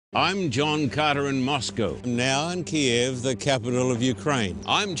I'm John Carter in Moscow. Now in Kiev, the capital of Ukraine.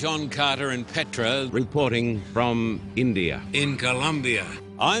 I'm John Carter in Petra, reporting from India. In Colombia.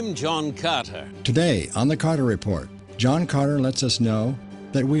 I'm John Carter. Today on the Carter Report, John Carter lets us know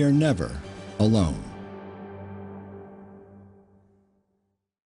that we are never alone.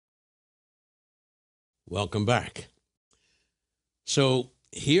 Welcome back. So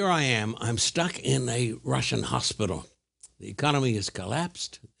here I am. I'm stuck in a Russian hospital. The economy has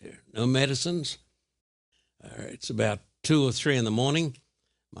collapsed. There are no medicines. It's about 2 or 3 in the morning.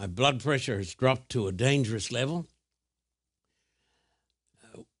 My blood pressure has dropped to a dangerous level.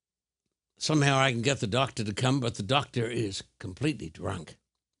 Somehow I can get the doctor to come, but the doctor is completely drunk.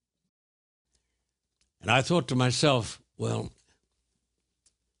 And I thought to myself, well,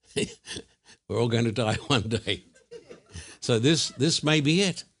 we're all going to die one day. So this may be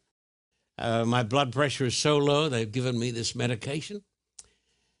it. My blood pressure is so low, they've given me this medication.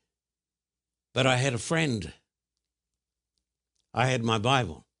 But I had a friend. I had my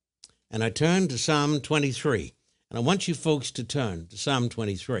Bible. And I turned to Psalm 23. And I want you folks to turn to Psalm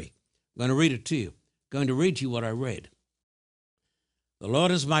 23. I'm going to read it to you. I'm going to read you what I read. The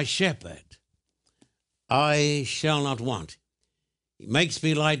Lord is my shepherd. I shall not want. He makes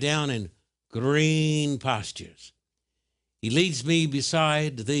me lie down in green pastures. He leads me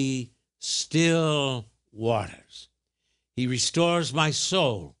beside the still waters. He restores my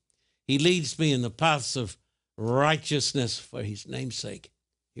soul. He leads me in the paths of righteousness for his name's sake.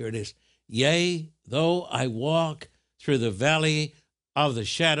 Here it is. Yea, though I walk through the valley of the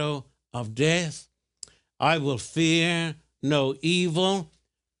shadow of death, I will fear no evil,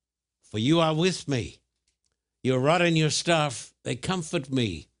 for you are with me. Your rod and your staff, they comfort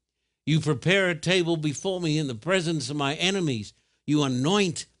me. You prepare a table before me in the presence of my enemies. You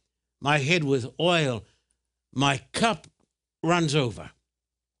anoint my head with oil. My cup runs over.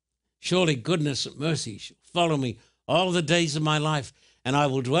 Surely goodness and mercy shall follow me all the days of my life, and I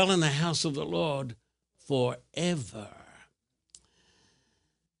will dwell in the house of the Lord forever.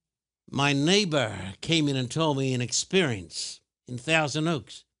 My neighbor came in and told me an experience in Thousand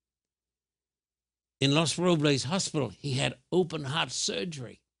Oaks. In Los Robles Hospital, he had open heart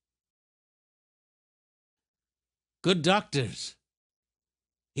surgery. Good doctors.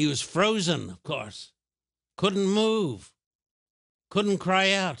 He was frozen, of course. Couldn't move. Couldn't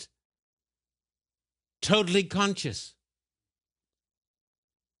cry out. Totally conscious.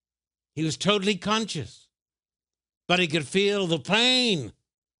 He was totally conscious. But he could feel the pain.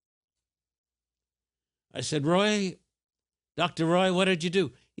 I said, Roy, Dr. Roy, what did you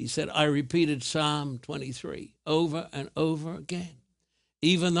do? He said, I repeated Psalm 23 over and over again.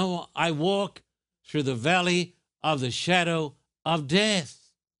 Even though I walk through the valley of the shadow of death,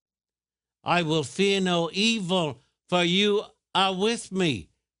 I will fear no evil, for you are with me.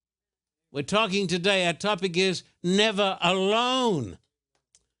 We're talking today, our topic is never alone.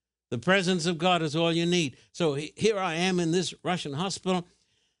 The presence of God is all you need. So here I am in this Russian hospital.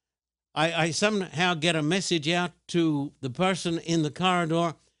 I somehow get a message out to the person in the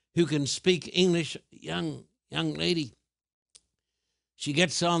corridor who can speak English, young lady. She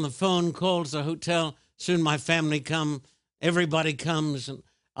gets on the phone, calls the hotel. Soon my family come, everybody comes, and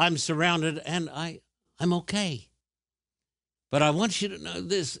I'm surrounded, and I'm okay. But I want you to know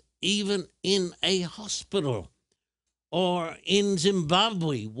this, even in a hospital or in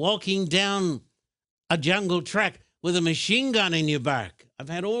Zimbabwe, walking down a jungle track with a machine gun in your back. I've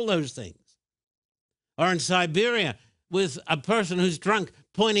had all those things. Or in Siberia with a person who's drunk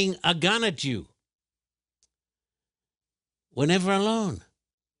pointing a gun at you. We're never alone.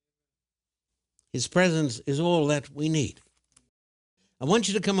 His presence is all that we need. I want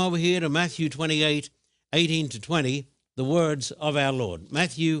you to come over here to Matthew 28, 18 to 20, the words of our Lord.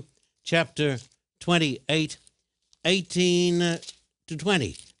 Matthew chapter 28, 18 to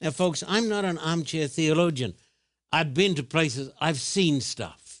 20. Now, folks, I'm not an armchair theologian. I've been to places, I've seen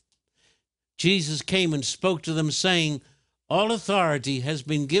stuff. Jesus came and spoke to them saying, all authority has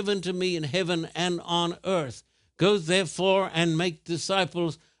been given to me in heaven and on earth. Go therefore and make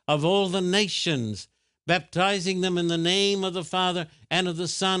disciples of all the nations, baptizing them in the name of the Father and of the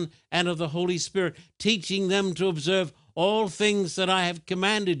Son and of the Holy Spirit, teaching them to observe all things that I have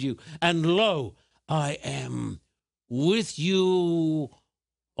commanded you. And lo, I am with you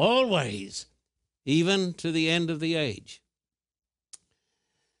always, even to the end of the age.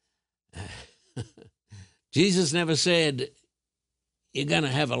 Jesus never said, you're going to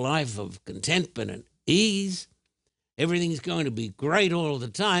have a life of contentment and ease. Everything's going to be great all the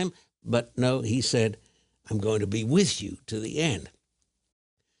time. But no, he said, I'm going to be with you to the end.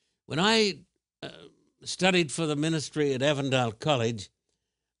 When I studied for the ministry at Avondale College,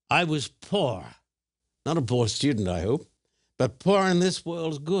 I was poor. Not a poor student, I hope, but poor in this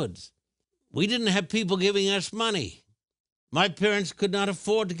world's goods. We didn't have people giving us money. My parents could not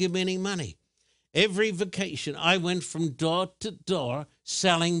afford to give me any money. Every vacation, I went from door to door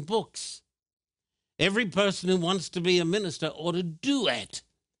selling books. Every person who wants to be a minister ought to do it.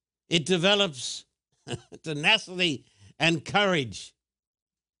 It develops tenacity and courage.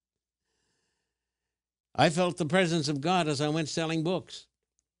 I felt the presence of God as I went selling books.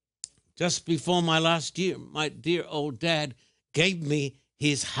 Just before my last year, my dear old dad gave me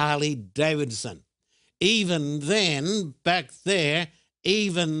his Harley Davidson. Even then, back there,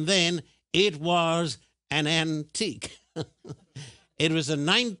 even then, it was an antique. It was a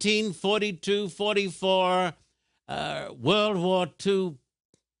 1942-44 World War II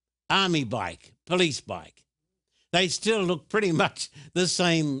army bike, police bike. They still look pretty much the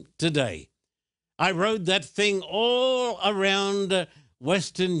same today. I rode that thing all around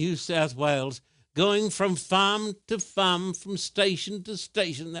Western New South Wales, going from farm to farm, from station to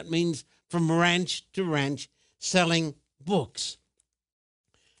station. That means from ranch to ranch, selling books.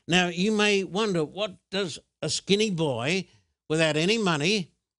 Now, you may wonder, what does a skinny boy without any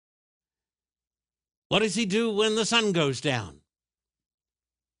money, what does he do when the sun goes down?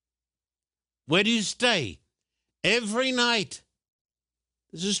 Where do you stay? Every night.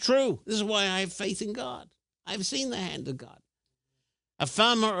 This is true. This is why I have faith in God. I've seen the hand of God. A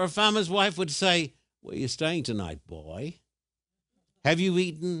farmer or a farmer's wife would say, "Where are you staying tonight, boy? Have you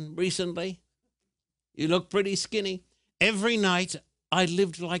eaten recently? You look pretty skinny." Every night I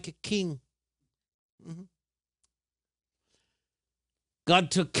lived like a king. God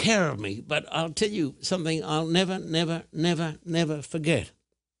took care of me, but I'll tell you something I'll never, never, never, never forget.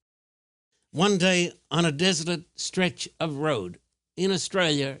 One day on a desolate stretch of road in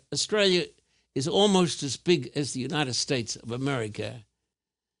Australia, Australia is almost as big as the United States of America,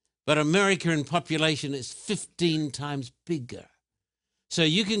 but America in population is 15 times bigger. So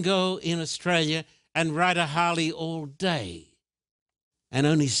you can go in Australia and ride a Harley all day and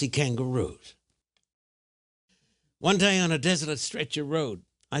only see kangaroos. One day on a desolate stretch of road,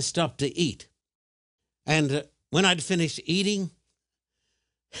 I stopped to eat. And when I'd finished eating,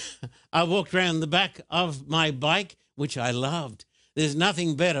 I walked around the back of my bike, which I loved. There's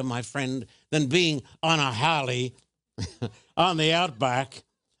nothing better, my friend, than being on a Harley on the outback,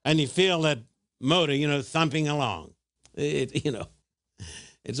 and you feel that motor, thumping along.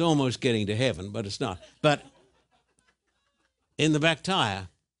 It's almost getting to heaven, but it's not. But in the back tire,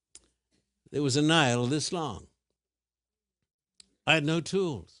 there was a nail this long. I had no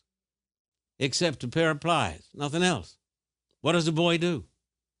tools except a pair of pliers, nothing else. What does a boy do?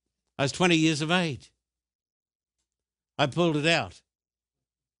 I was 20 years of age. I pulled it out,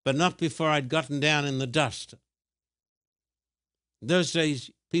 but not before I'd gotten down in the dust. In those days,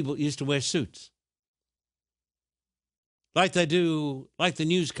 people used to wear suits, like they do, like the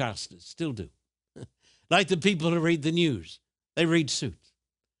newscasters still do, like the people who read the news. They read suits.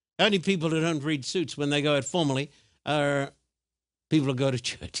 The only people who don't read suits when they go out formally are people who go to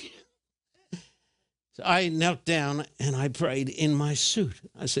church. So I knelt down and I prayed in my suit.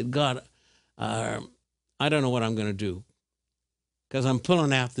 I said, "God, I don't know what I'm going to do because I'm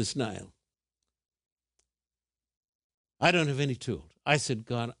pulling out this nail. I don't have any tools." I said,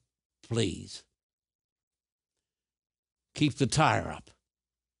 "God, please keep the tire up."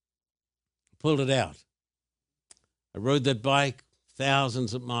 Pulled it out. I rode that bike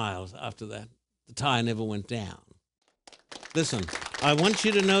thousands of miles after that. The tire never went down. Listen, I want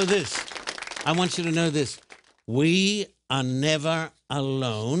you to know this. I want you to know this. We are never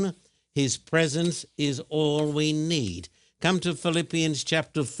alone. His presence is all we need. Come to Philippians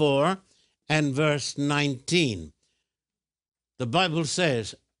chapter 4 and verse 19. The Bible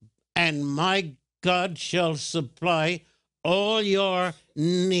says, "And my God shall supply all your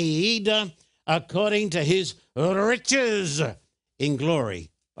need according to his riches in glory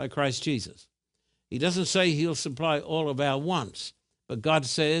by Christ Jesus." He doesn't say he'll supply all of our wants, but God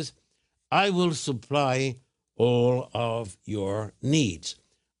says, "I will supply all of your needs."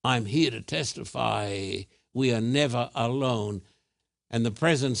 I'm here to testify we are never alone, and the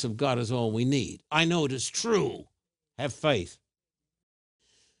presence of God is all we need. I know it is true. Have faith.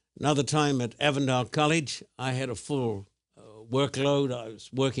 Another time at Avondale College, I had a full workload. I was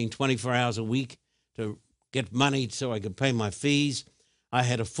working 24 hours a week to get money so I could pay my fees. I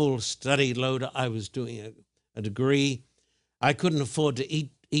had a full study load. I was doing a degree. I couldn't afford to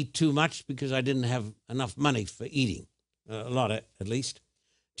eat too much because I didn't have enough money for eating, a lot at least.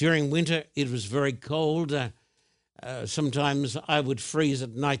 During winter, it was very cold. Sometimes I would freeze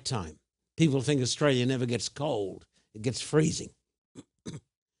at nighttime. People think Australia never gets cold. It gets freezing.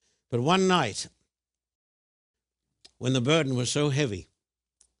 But one night, when the burden was so heavy,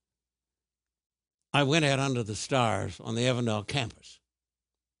 I went out under the stars on the Avondale campus.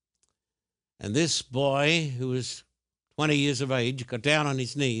 And this boy, who was 20 years of age, got down on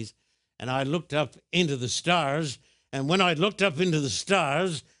his knees, and I looked up into the stars. And when I looked up into the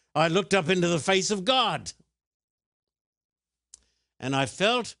stars, I looked up into the face of God. And I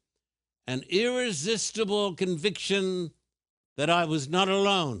felt an irresistible conviction that I was not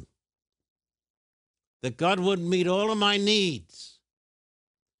alone, that God would meet all of my needs,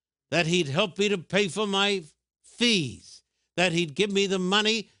 that he'd help me to pay for my fees, that he'd give me the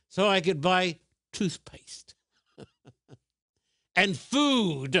money so I could buy toothpaste and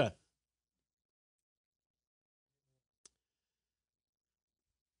food.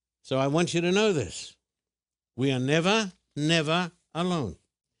 So I want you to know this. We are never, never alone.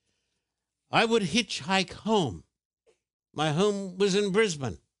 I would hitchhike home. My home was in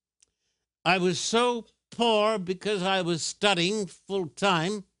Brisbane. I was so poor because I was studying full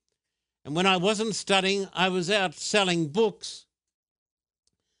time. And when I wasn't studying, I was out selling books.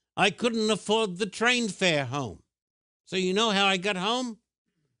 I couldn't afford the train fare home. So you know how I got home?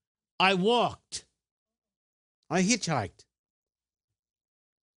 I walked. I hitchhiked.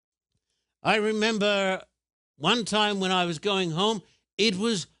 I remember one time when I was going home, it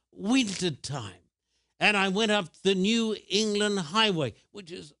was winter time. And I went up the New England Highway,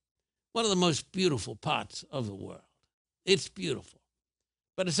 which is one of the most beautiful parts of the world. It's beautiful.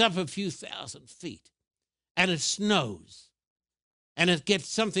 But it's up a few thousand feet. And it snows. And it gets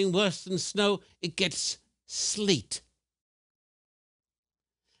something worse than snow. It gets sleet.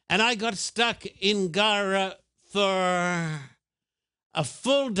 And I got stuck in Gara for a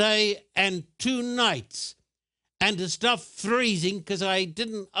full day and 2 nights. And to stop freezing, because I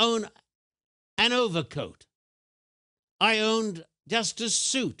didn't own an overcoat. I owned just a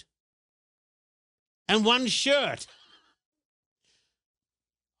suit and one shirt.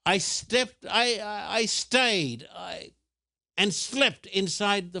 I stayed and slept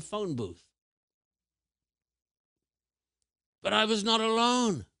inside the phone booth. But I was not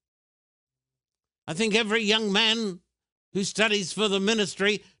alone. I think every young man who studies for the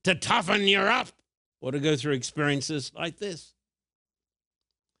ministry to toughen you up or to go through experiences like this.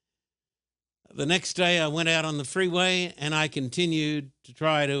 The next day I went out on the freeway and I continued to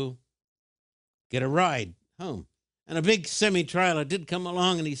try to get a ride home. And a big semi-trailer did come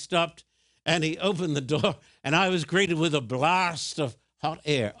along and he stopped and he opened the door and I was greeted with a blast of hot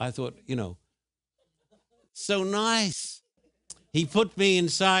air. I thought, so nice. He put me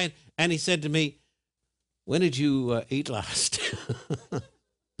inside and he said to me, "When did you eat last?"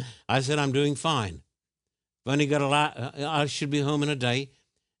 I said, "I'm doing fine. I've only got a lot. I should be home in a day."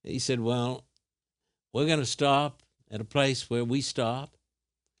 He said, "Well, we're going to stop at a place where we stop."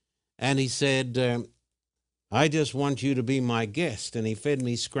 And he said, "I just want you to be my guest." And he fed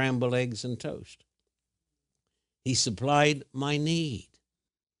me scrambled eggs and toast. He supplied my need.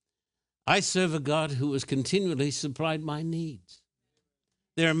 I serve a God who has continually supplied my needs.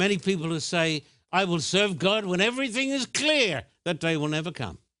 There are many people who say, "I will serve God when everything is clear." That day will never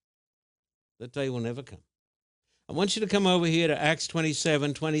come. That day will never come. I want you to come over here to Acts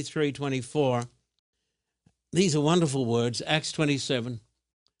 27, 23, 24. These are wonderful words. Acts 27.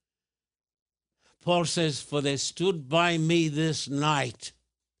 Paul says, "For there stood by me this night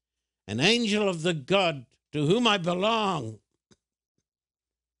an angel of the God to whom I belong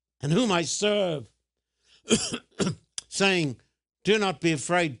and whom I serve, saying, 'Do not be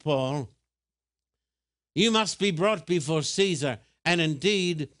afraid, Paul. You must be brought before Caesar, and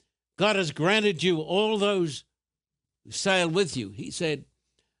indeed God has granted you all those who sail with you.'" He said,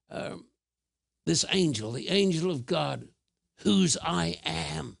 this angel, the angel of God, whose I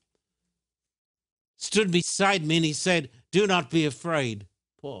am, stood beside me and he said, "Do not be afraid,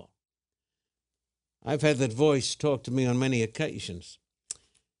 Paul." I've had that voice talk to me on many occasions.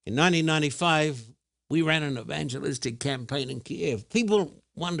 In 1995, we ran an evangelistic campaign in Kiev. People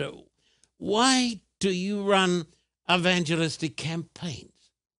wonder, why do you run evangelistic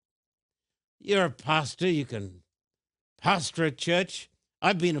campaigns? You're a pastor. You can pastor a church.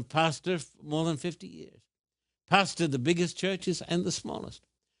 I've been a pastor for more than 50 years. Pastored the biggest churches and the smallest.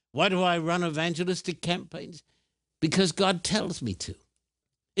 Why do I run evangelistic campaigns? Because God tells me to.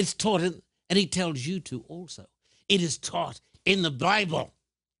 It's taught, and he tells you to also. It is taught in the Bible.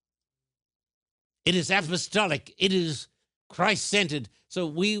 It is apostolic. It is Christ-centered. So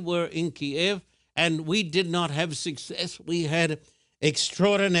we were in Kiev, and we did not have success. We had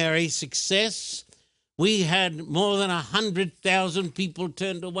extraordinary success. We had more than 100,000 people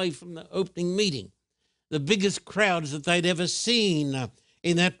turned away from the opening meeting, the biggest crowds that they'd ever seen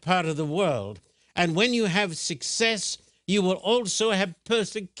in that part of the world. And when you have success, you will also have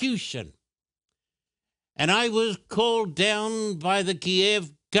persecution. And I was called down by the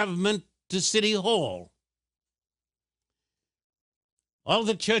Kiev government to City Hall. All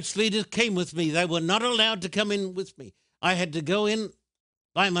the church leaders came with me. They were not allowed to come in with me. I had to go in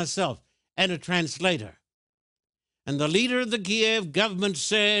by myself and a translator. And the leader of the Kiev government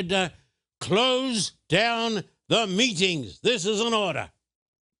said, close down the meetings. This is an order.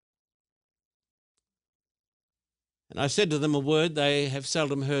 And I said to them a word they have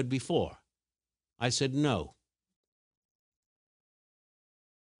seldom heard before. I said, no.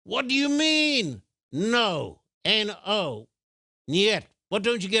 What do you mean? No. N-O. Niet. What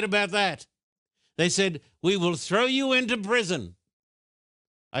don't you get about that? They said, we will throw you into prison.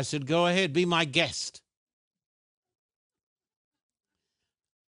 I said, go ahead, be my guest.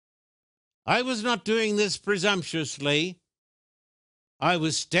 I was not doing this presumptuously. I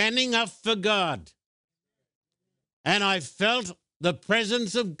was standing up for God. And I felt the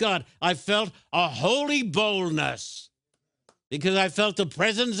presence of God. I felt a holy boldness because I felt the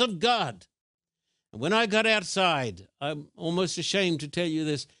presence of God. And when I got outside, I'm almost ashamed to tell you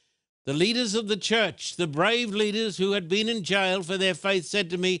this, the leaders of the church, the brave leaders who had been in jail for their faith said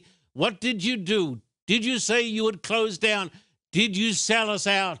to me, what did you do? Did you say you would close down? Did you sell us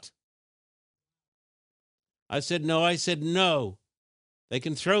out? I said, no. I said, no. They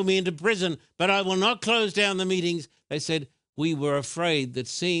can throw me into prison, but I will not close down the meetings. They said, we were afraid that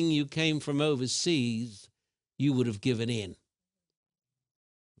seeing you came from overseas, you would have given in.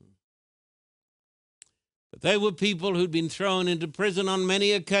 But they were people who'd been thrown into prison on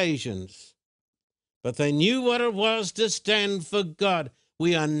many occasions. But they knew what it was to stand for God.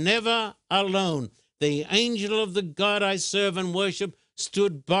 We are never alone. The angel of the God I serve and worship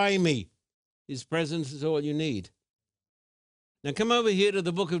stood by me. His presence is all you need. Now come over here to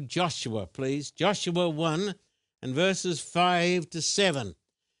the book of Joshua, please. Joshua 1 and verses 5 to 7.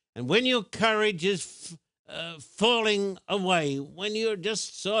 And when your courage is falling away, when you're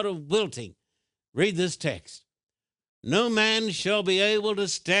just sort of wilting, read this text. No man shall be able to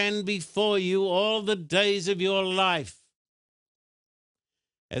stand before you all the days of your life.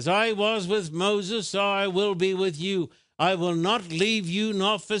 As I was with Moses, so I will be with you. I will not leave you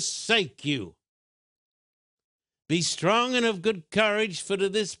nor forsake you. Be strong and of good courage, for to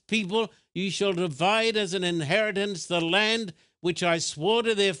this people you shall divide as an inheritance the land which I swore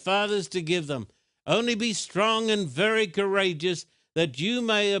to their fathers to give them. Only be strong and very courageous, that you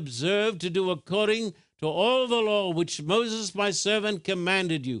may observe to do according to all the law which Moses my servant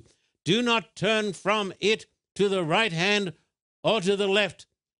commanded you. Do not turn from it to the right hand or to the left,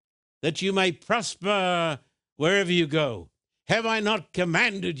 that you may prosper wherever you go. Have I not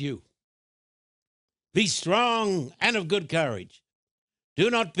commanded you? Be strong and of good courage. Do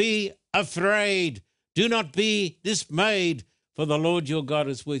not be afraid. Do not be dismayed, for the Lord your God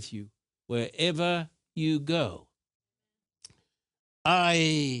is with you wherever you go.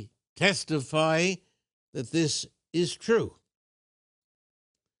 I testify that this is true.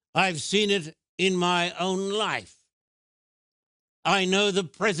 I've seen it in my own life. I know the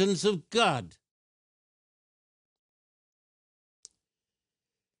presence of God.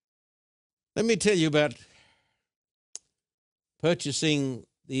 Let me tell you about purchasing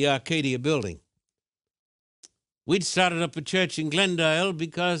the Arcadia building. We'd started up a church in Glendale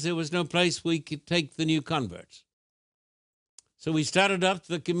because there was no place we could take the new converts. So we started up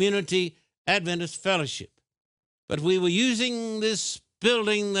the Community Adventist Fellowship. But we were using this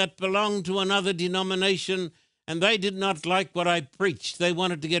building that belonged to another denomination, and they did not like what I preached. They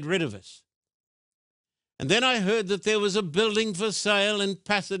wanted to get rid of us. And then I heard that there was a building for sale in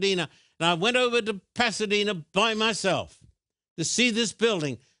Pasadena. And I went over to Pasadena by myself to see this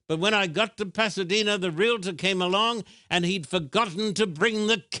building. But when I got to Pasadena, the realtor came along and he'd forgotten to bring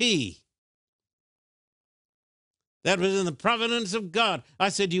the key. That was in the providence of God. I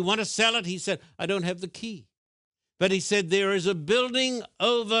said, you want to sell it? He said, I don't have the key. But he said, there is a building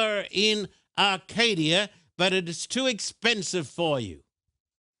over in Arcadia, but it is too expensive for you.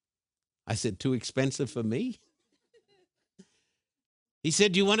 I said, too expensive for me? He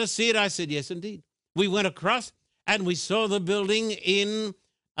said, do you want to see it? I said, yes, indeed. We went across and we saw the building in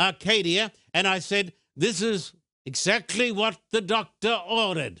Arcadia. And I said, this is exactly what the doctor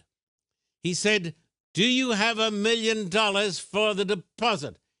ordered. He said, do you have $1 million for the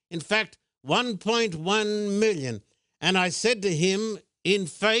deposit? In fact, 1.1 million. And I said to him, in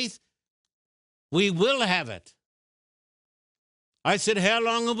faith, we will have it. I said, how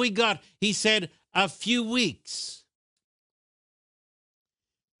long have we got? He said, a few weeks.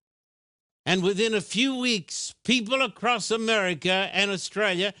 And within a few weeks, people across America and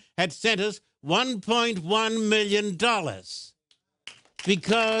Australia had sent us $1.1 million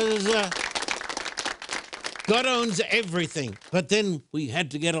because God owns everything. But then we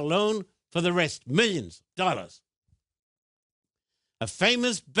had to get a loan for the rest, millions of dollars. A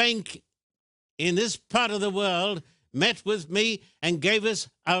famous bank in this part of the world met with me and gave us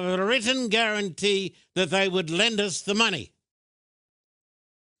a written guarantee that they would lend us the money.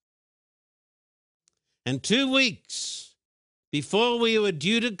 And 2 weeks before we were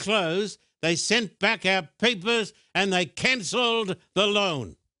due to close, they sent back our papers and they cancelled the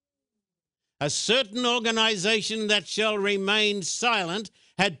loan. A certain organization that shall remain silent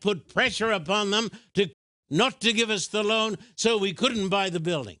had put pressure upon them not to give us the loan, so we couldn't buy the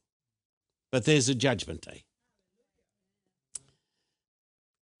building. But there's a judgment day.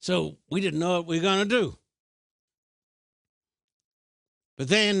 So we didn't know what we were going to do. But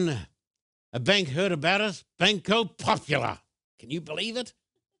then a bank heard about us, Banco Popular. Can you believe it?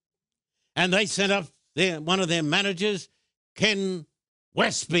 And they sent up one of their managers, Ken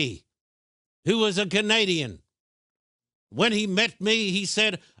Westby, who was a Canadian. When he met me, he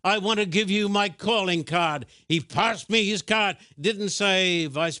said, I want to give you my calling card. He passed me his card. Didn't say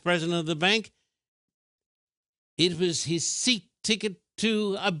vice president of the bank. It was his seat ticket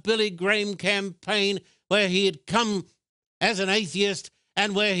to a Billy Graham campaign where he had come as an atheist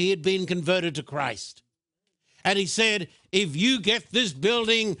and where he had been converted to Christ. And he said, if you get this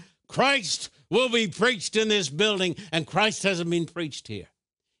building, Christ will be preached in this building. And Christ hasn't been preached here.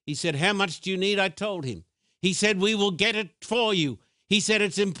 He said, how much do you need? I told him. He said, we will get it for you. He said,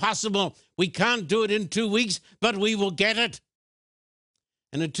 it's impossible. We can't do it in 2 weeks, but we will get it.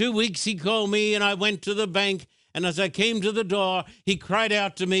 And in 2 weeks, he called me and I went to the bank. And as I came to the door, he cried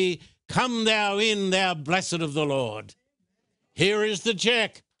out to me, come thou in, thou blessed of the Lord. Here is the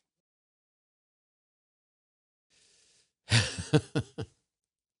check.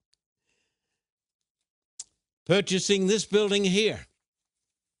 Purchasing this building here.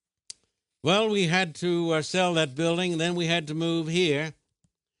 Well, we had to sell that building, and then we had to move here.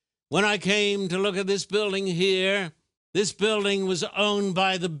 When I came to look at this building here, this building was owned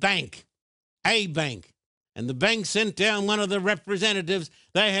by the bank, a bank. And the bank sent down one of the representatives.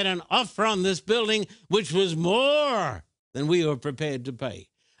 They had an offer on this building which was more than we were prepared to pay.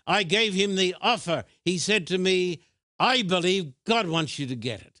 I gave him the offer. He said to me, I believe God wants you to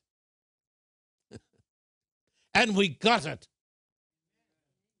get it. And we got it.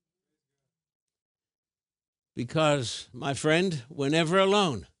 Because, my friend, we're never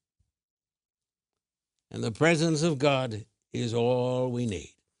alone. And the presence of God is all we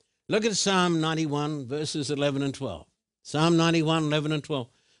need. Look at Psalm 91, verses 11 and 12. Psalm 91, 11 and 12.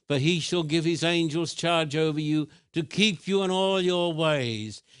 But he shall give his angels charge over you to keep you in all your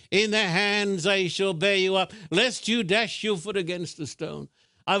ways. In their hands they shall bear you up, lest you dash your foot against a stone.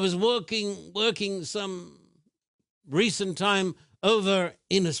 I was working some recent time over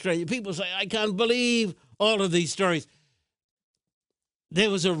in Australia. People say, I can't believe all of these stories. There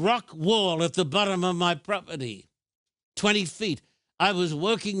was a rock wall at the bottom of my property, 20 feet. I was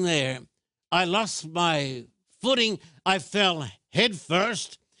working there. I lost my footing. I fell head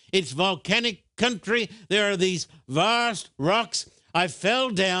first. It's volcanic country. There are these vast rocks. I fell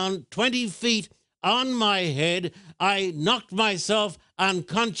down 20 feet on my head. I knocked myself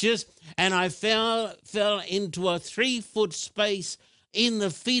unconscious, and I fell into a 3-foot space in the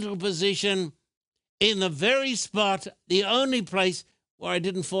fetal position, in the very spot, the only place where I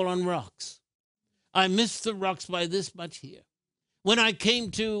didn't fall on rocks. I missed the rocks by this much here. When I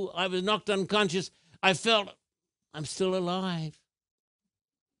came to, I was knocked unconscious. I felt I'm still alive.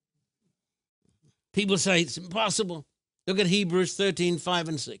 People say it's impossible. Look at Hebrews 13, 5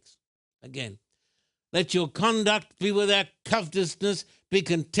 and 6. Again, let your conduct be without covetousness. Be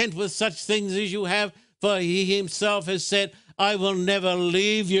content with such things as you have, for he himself has said, I will never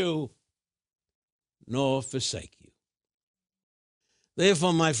leave you nor forsake you.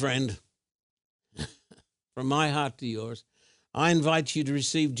 Therefore, my friend, from my heart to yours, I invite you to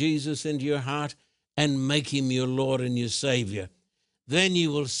receive Jesus into your heart and make him your Lord and your Savior. Then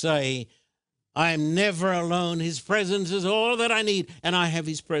you will say, I am never alone. His presence is all that I need, and I have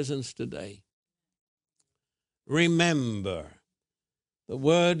his presence today. Remember the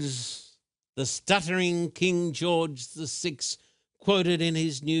words the stuttering King George VI quoted in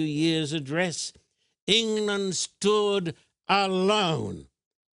his New Year's address. England stood alone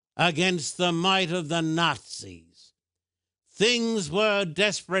against the might of the Nazis. Things were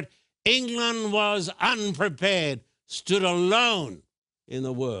desperate. England was unprepared, stood alone in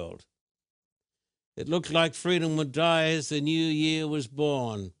the world. It looked like freedom would die as the new year was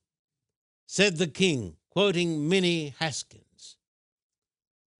born. Said the king, quoting Minnie Haskins,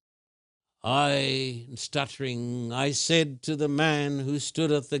 stuttering, I said to the man who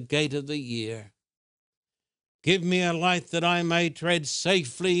stood at the gate of the year, give me a light that I may tread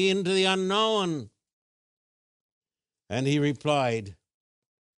safely into the unknown. And he replied,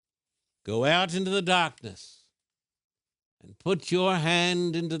 go out into the darkness and put your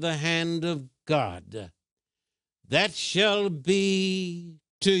hand into the hand of God. That shall be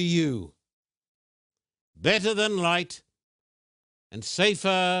to you better than light and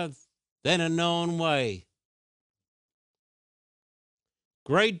safer than a known way.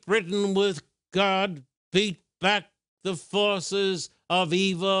 Great Britain with God beat back the forces of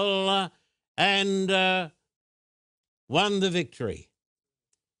evil and won the victory.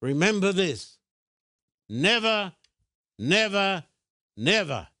 Remember this, never, never,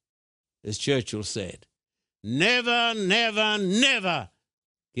 never, as Churchill said, never, never, never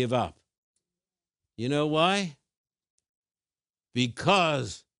give up. You know why?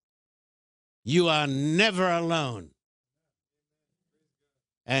 Because you are never alone.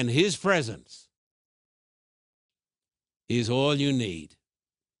 And His presence is all you need.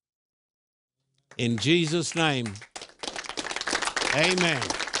 In Jesus' name, amen.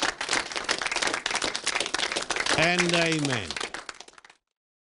 And amen.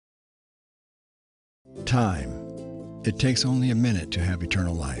 Time. It takes only a minute to have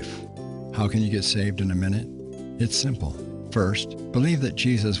eternal life. How can you get saved in a minute? It's simple. First, believe that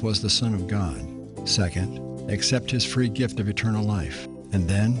Jesus was the Son of God. Second, accept His free gift of eternal life. And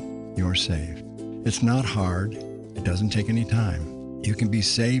then you're saved. It's not hard. It doesn't take any time. You can be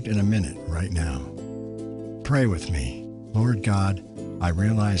saved in a minute right now. Pray with me. Lord God, I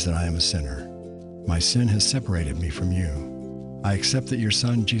realize that I am a sinner. My sin has separated me from you. I accept that your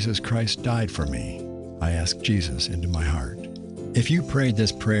Son, Jesus Christ, died for me. I ask Jesus into my heart. If you prayed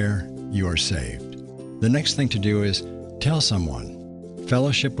this prayer, you are saved. The next thing to do is tell someone.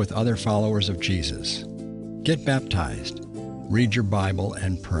 Fellowship with other followers of Jesus. Get baptized. Read your Bible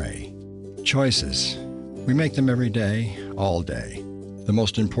and pray. Choices. We make them every day, all day. The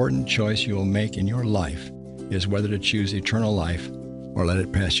most important choice you will make in your life is whether to choose eternal life or let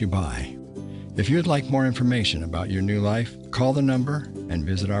it pass you by. If you'd like more information about your new life, call the number and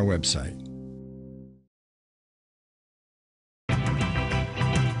visit our website.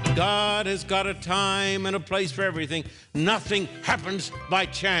 God has got a time and a place for everything. Nothing happens by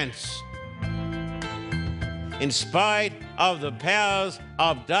chance. In spite of the powers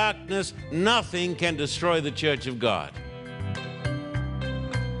of darkness, nothing can destroy the Church of God.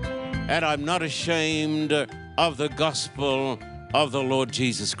 And I'm not ashamed of the gospel of the Lord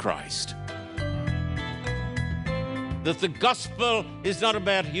Jesus Christ. That the gospel is not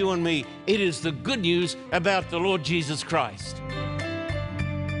about you and me. It is the good news about the Lord Jesus Christ.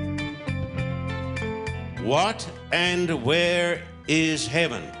 What and where is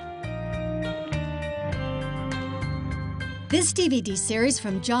heaven? This DVD series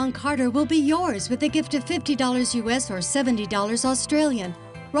from John Carter will be yours with a gift of $50 US or $70 Australian.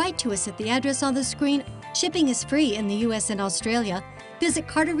 Write to us at the address on the screen. Shipping is free in the US and Australia. Visit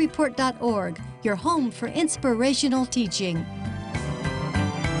carterreport.org, your home for inspirational teaching.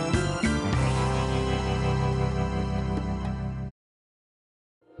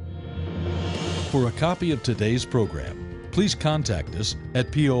 For a copy of today's program, please contact us at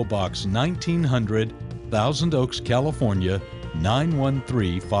P.O. Box 1900, Thousand Oaks, California,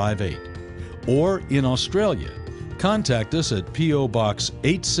 91358. Or in Australia, contact us at P.O. Box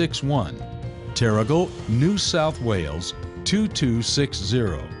 861, Terrigal, New South Wales,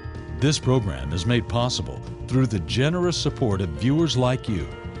 2260. This program is made possible through the generous support of viewers like you.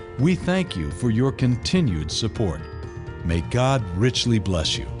 We thank you for your continued support. May God richly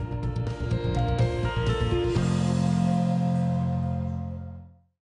bless you.